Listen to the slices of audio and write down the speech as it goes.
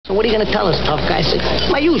So what are you going to tell us, tough guy? I said,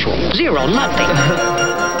 my usual. Zero, nothing.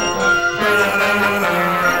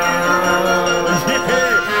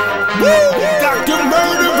 Dr.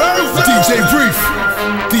 Murda, DJ REEF,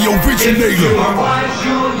 the originator,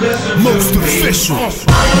 most official.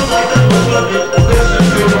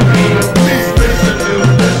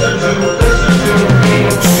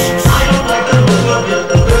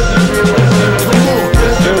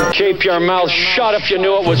 Keep your mouth shut if you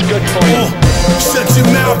knew it was good for you. Shut your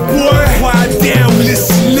mouth, boy. Quiet down,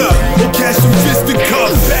 listen up. Or catch some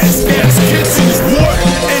fisticuffs. Fast gas kitchens, what?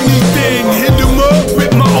 Anything, hit them up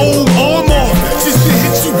with my own armor. Just to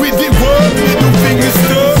hit you with it, what? Middle finger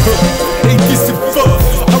stuff. Ain't this a fuck?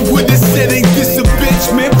 I would've said, ain't this a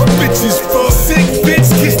bitch, man? What bitches fuck? Sick bitch,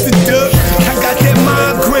 kiss the duck. I got that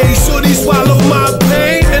migraine, shorty swallow my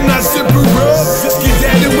pain, and I zip her up. Get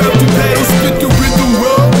that and route the battle, spit the rhythm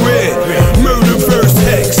up.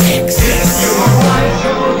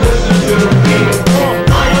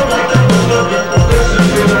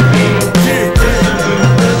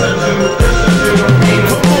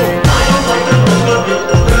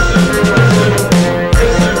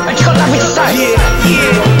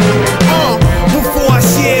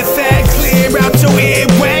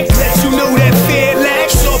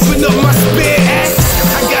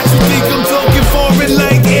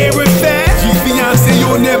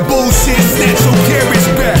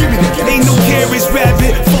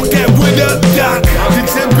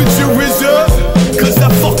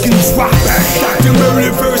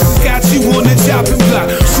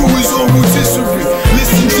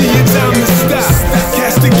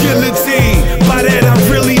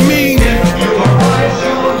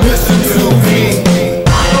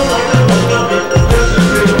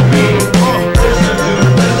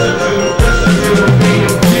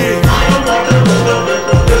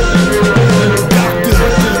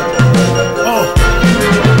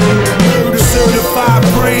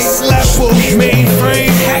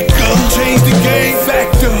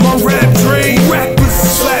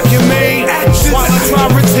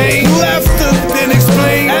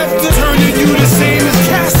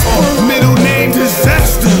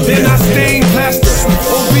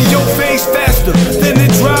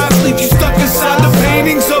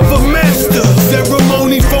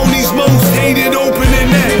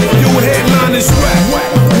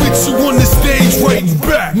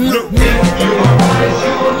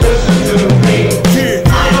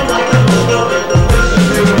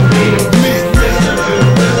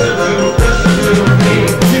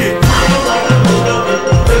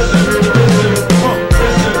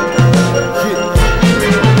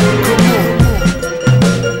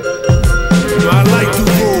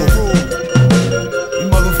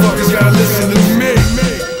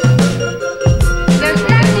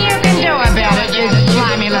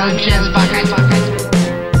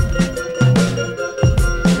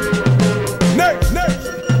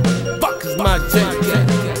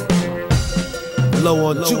 Low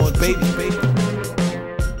on juice, baby.